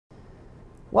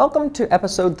Welcome to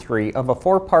episode 3 of a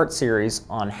 4-part series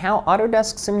on how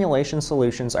Autodesk simulation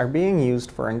solutions are being used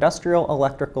for industrial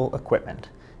electrical equipment.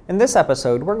 In this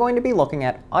episode, we're going to be looking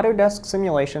at Autodesk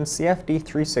Simulation CFD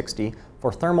 360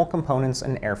 for thermal components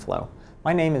and airflow.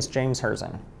 My name is James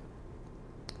Herzing.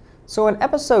 So in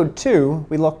episode 2,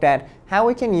 we looked at how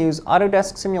we can use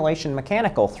Autodesk Simulation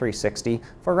Mechanical 360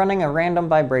 for running a random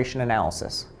vibration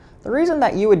analysis. The reason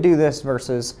that you would do this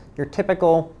versus your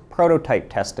typical prototype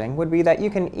testing would be that you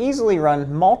can easily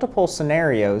run multiple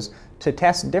scenarios to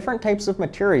test different types of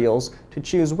materials to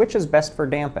choose which is best for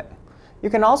damping. You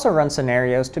can also run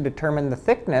scenarios to determine the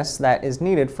thickness that is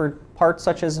needed for parts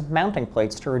such as mounting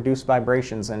plates to reduce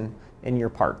vibrations in your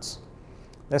parts.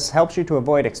 This helps you to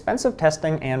avoid expensive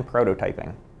testing and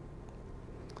prototyping.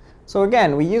 So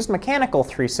again, we used Mechanical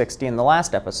 360 in the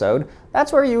last episode.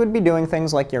 That's where you would be doing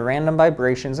things like your random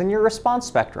vibrations and your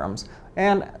response spectrums,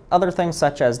 and other things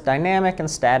such as dynamic and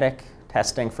static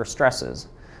testing for stresses.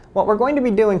 What we're going to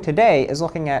be doing today is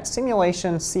looking at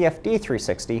Simulation CFD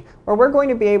 360, where we're going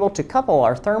to be able to couple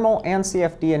our thermal and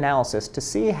CFD analysis to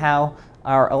see how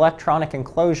our electronic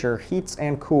enclosure heats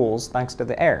and cools thanks to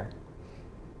the air.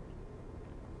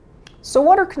 So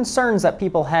what are concerns that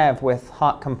people have with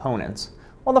hot components?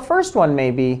 Well, the first one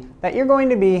may be that you're going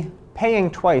to be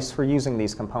paying twice for using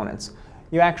these components.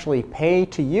 You actually pay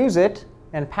to use it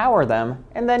and power them,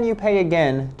 and then you pay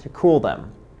again to cool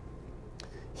them.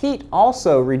 Heat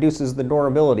also reduces the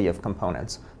durability of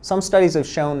components. Some studies have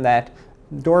shown that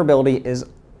durability is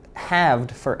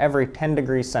halved for every 10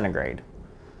 degrees centigrade.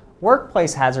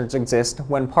 Workplace hazards exist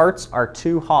when parts are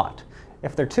too hot.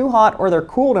 If they're too hot or they're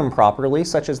cooled improperly,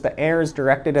 such as the air is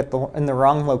directed in the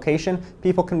wrong location,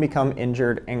 people can become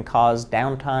injured and cause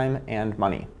downtime and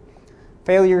money.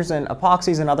 Failures in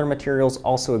epoxies and other materials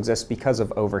also exist because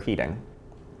of overheating.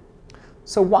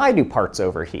 So why do parts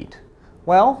overheat?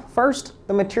 Well, first,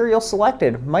 the material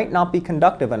selected might not be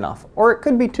conductive enough, or it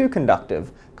could be too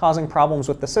conductive, causing problems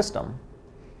with the system.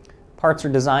 Parts are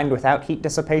designed without heat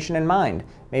dissipation in mind.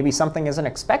 Maybe something isn't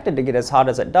expected to get as hot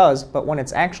as it does, but when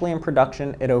it's actually in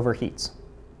production, it overheats.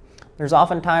 There's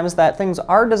often times that things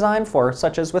are designed for,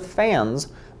 such as with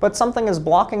fans, but something is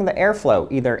blocking the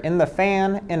airflow, either in the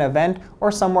fan, in a vent,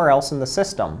 or somewhere else in the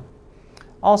system.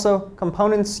 Also,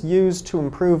 components used to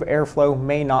improve airflow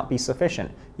may not be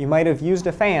sufficient. You might have used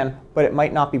a fan, but it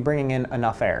might not be bringing in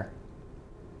enough air.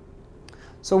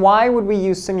 So why would we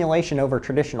use simulation over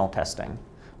traditional testing?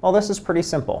 Well, this is pretty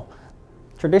simple.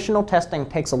 Traditional testing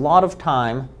takes a lot of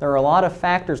time, there are a lot of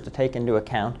factors to take into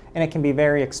account, and it can be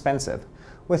very expensive.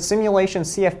 With Simulation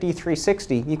CFD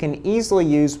 360, you can easily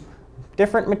use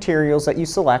different materials that you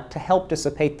select to help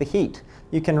dissipate the heat.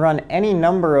 You can run any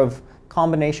number of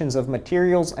combinations of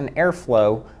materials and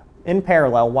airflow in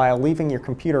parallel while leaving your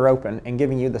computer open and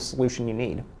giving you the solution you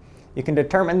need. You can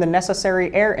determine the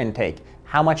necessary air intake.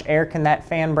 How much air can that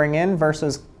fan bring in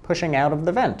versus pushing out of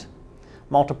the vent?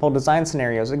 Multiple design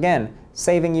scenarios, again,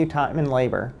 saving you time and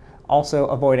labor, also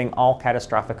avoiding all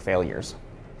catastrophic failures.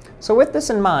 So with this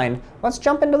in mind, let's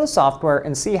jump into the software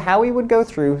and see how we would go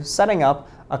through setting up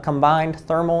a combined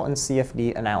thermal and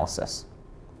CFD analysis.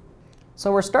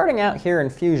 So we're starting out here in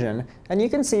Fusion, and you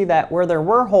can see that where there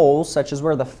were holes, such as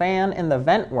where the fan and the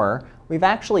vent were, we've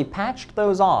actually patched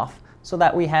those off so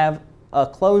that we have a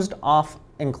closed off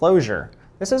enclosure.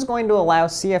 This is going to allow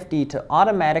CFD to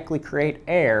automatically create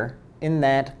air in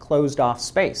that closed off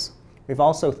space. We've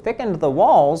also thickened the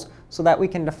walls so that we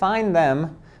can define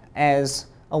them as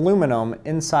aluminum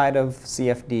inside of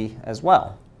CFD as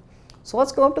well. So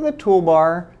let's go up to the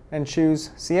toolbar and choose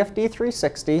CFD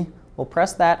 360. We'll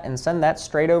press that and send that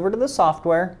straight over to the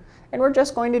software, and we're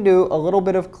just going to do a little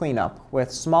bit of cleanup with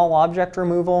small object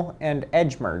removal and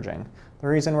edge merging. The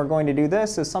reason we're going to do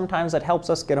this is sometimes it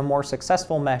helps us get a more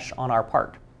successful mesh on our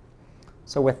part.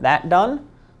 So with that done,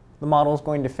 the model is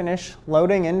going to finish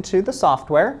loading into the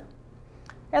software,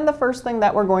 and the first thing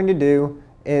that we're going to do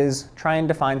is try and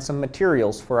define some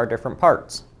materials for our different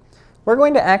parts. We're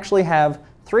going to actually have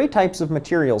 3 types of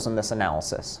materials in this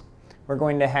analysis. We're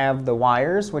going to have the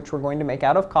wires, which we're going to make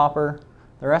out of copper.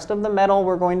 The rest of the metal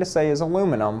we're going to say is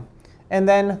aluminum, and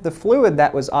then the fluid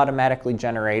that was automatically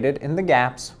generated in the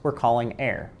gaps we're calling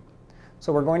air.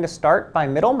 So we're going to start by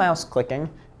middle mouse clicking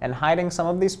and hiding some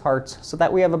of these parts so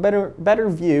that we have a better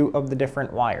view of the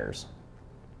different wires.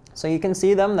 So you can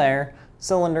see them there,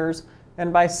 cylinders,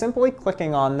 and by simply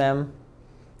clicking on them,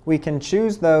 we can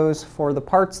choose those for the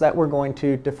parts that we're going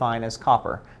to define as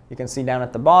copper. You can see down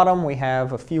at the bottom we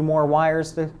have a few more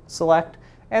wires to select,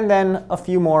 and then a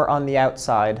few more on the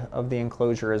outside of the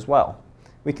enclosure as well.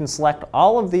 We can select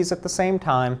all of these at the same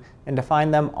time and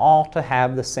define them all to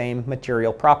have the same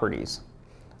material properties.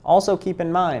 Also keep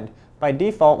in mind, by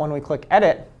default when we click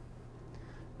Edit,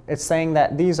 it's saying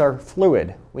that these are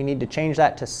fluid. We need to change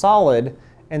that to solid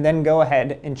and then go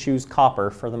ahead and choose copper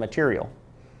for the material.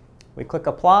 We click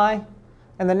Apply,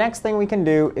 and the next thing we can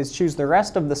do is choose the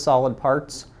rest of the solid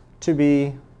parts to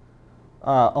be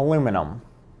aluminum.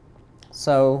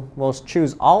 So we'll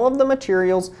choose all of the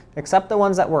materials except the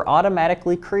ones that were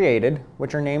automatically created,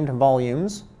 which are named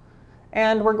volumes,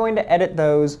 and we're going to edit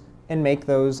those and make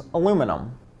those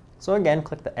aluminum. So again,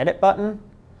 click the Edit button,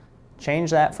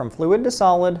 change that from fluid to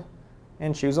solid,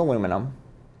 and choose aluminum.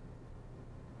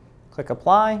 Click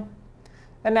Apply.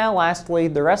 And now lastly,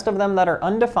 the rest of them that are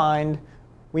undefined,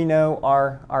 we know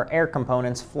are our air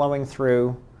components flowing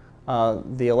through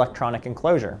the electronic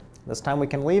enclosure. This time we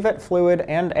can leave it fluid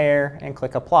and air and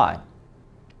click Apply.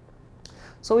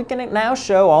 So we can now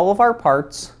show all of our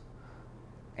parts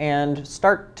and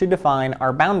start to define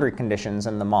our boundary conditions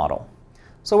in the model.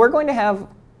 So we're going to have,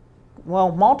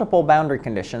 well, multiple boundary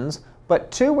conditions,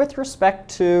 but 2 with respect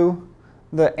to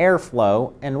the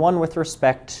airflow and 1 with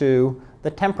respect to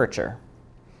the temperature.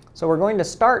 So we're going to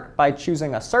start by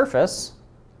choosing a surface,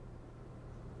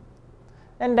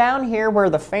 and down here where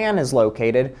the fan is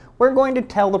located, we're going to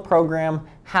tell the program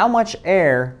how much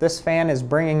air this fan is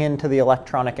bringing into the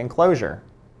electronic enclosure.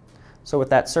 So with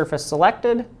that surface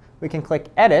selected, we can click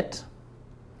Edit,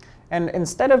 and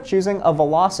instead of choosing a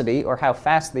velocity, or how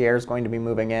fast the air is going to be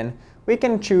moving in, we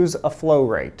can choose a flow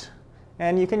rate.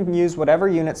 And you can use whatever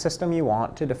unit system you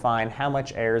want to define how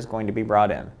much air is going to be brought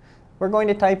in. We're going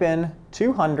to type in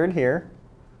 200 here,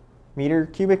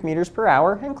 cubic meters per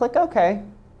hour, and click OK.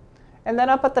 And then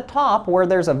up at the top where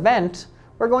there's a vent,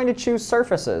 we're going to choose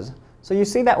surfaces. So you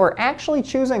see that we're actually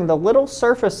choosing the little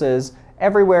surfaces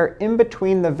everywhere in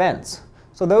between the vents.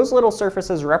 So those little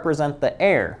surfaces represent the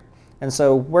air. And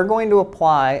so we're going to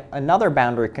apply another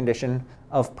boundary condition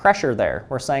of pressure there.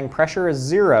 We're saying pressure is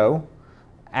 0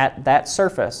 at that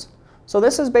surface. So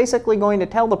this is basically going to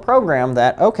tell the program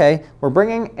that, okay, we're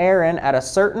bringing air in at a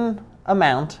certain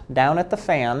amount down at the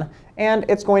fan, and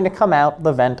it's going to come out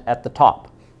the vent at the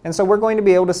top. And so we're going to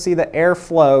be able to see the air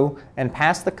flow and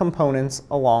pass the components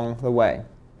along the way.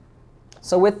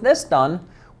 So with this done,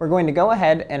 we're going to go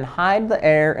ahead and hide the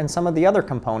air and some of the other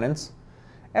components,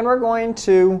 and we're going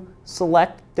to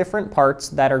select different parts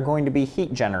that are going to be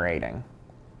heat generating.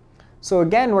 So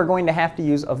again, we're going to have to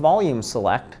use a volume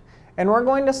select, and we're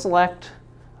going to select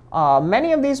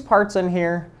many of these parts in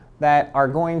here that are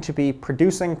going to be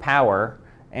producing power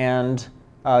and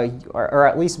or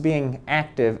at least being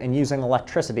active and using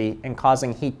electricity and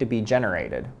causing heat to be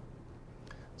generated.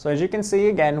 So as you can see,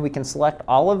 again, we can select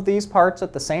all of these parts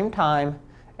at the same time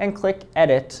and click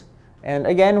Edit, and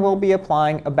again we'll be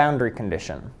applying a boundary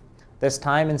condition. This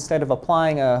time, instead of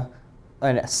applying a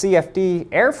CFD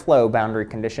airflow boundary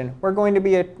condition, we're going to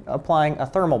be applying a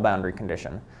thermal boundary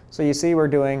condition. So you see we're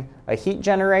doing a heat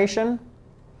generation,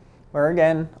 where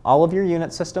again all of your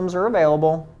unit systems are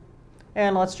available,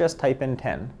 and let's just type in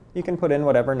 10. You can put in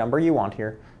whatever number you want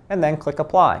here, and then click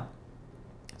Apply.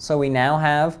 So we now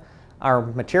have our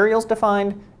materials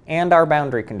defined and our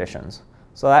boundary conditions.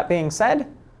 So that being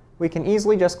said, we can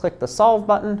easily just click the Solve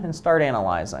button and start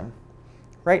analyzing.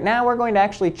 Right now we're going to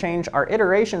actually change our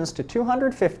iterations to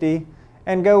 250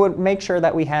 and go and make sure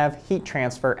that we have heat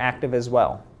transfer active as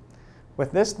well.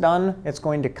 With this done, it's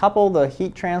going to couple the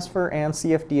heat transfer and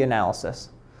CFD analysis.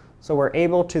 So we're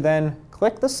able to then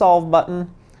click the Solve button,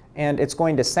 and it's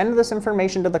going to send this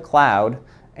information to the cloud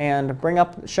and bring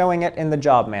up showing it in the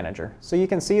Job Manager. So you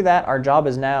can see that our job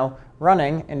is now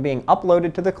running and being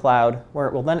uploaded to the cloud, where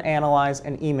it will then analyze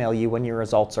and email you when your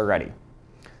results are ready.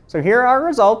 So here are our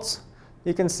results.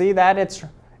 You can see that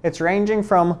it's ranging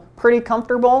from pretty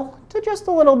comfortable to just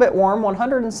a little bit warm.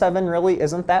 107 really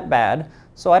isn't that bad.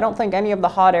 So I don't think any of the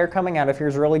hot air coming out of here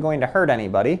is really going to hurt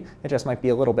anybody. It just might be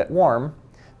a little bit warm.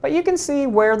 But you can see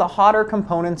where the hotter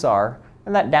components are,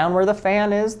 and that down where the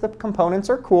fan is, the components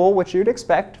are cool, which you'd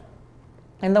expect,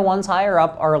 and the ones higher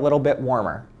up are a little bit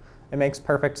warmer. It makes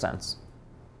perfect sense.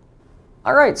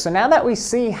 All right, so now that we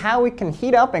see how we can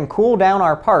heat up and cool down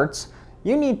our parts,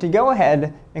 you need to go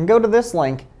ahead and go to this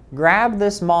link, grab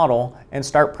this model, and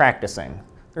start practicing.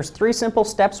 There's 3 simple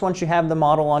steps once you have the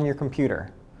model on your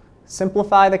computer.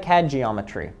 Simplify the CAD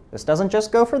geometry. This doesn't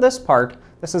just go for this part,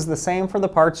 this is the same for the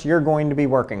parts you're going to be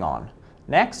working on.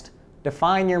 Next,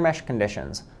 define your mesh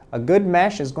conditions. A good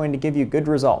mesh is going to give you good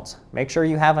results. Make sure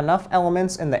you have enough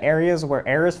elements in the areas where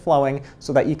air is flowing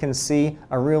so that you can see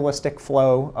a realistic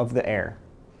flow of the air.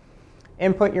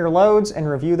 Input your loads and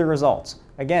review the results.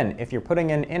 Again, if you're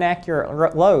putting in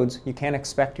inaccurate loads, you can't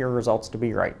expect your results to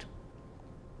be right.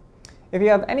 If you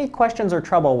have any questions or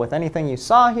trouble with anything you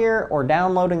saw here, or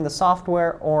downloading the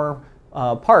software or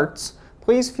parts,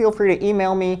 please feel free to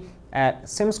email me at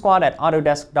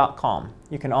simsquad@autodesk.com.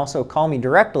 You can also call me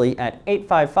directly at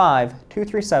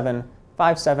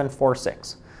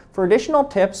 855-237-5746. For additional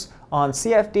tips on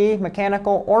CFD,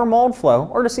 mechanical, or mold flow,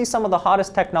 or to see some of the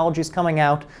hottest technologies coming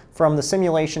out from the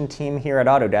simulation team here at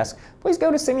Autodesk, please go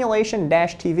to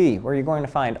Simulation-TV, where you're going to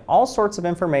find all sorts of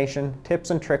information, tips,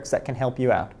 and tricks that can help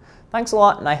you out. Thanks a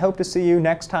lot, and I hope to see you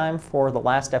next time for the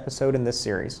last episode in this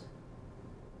series.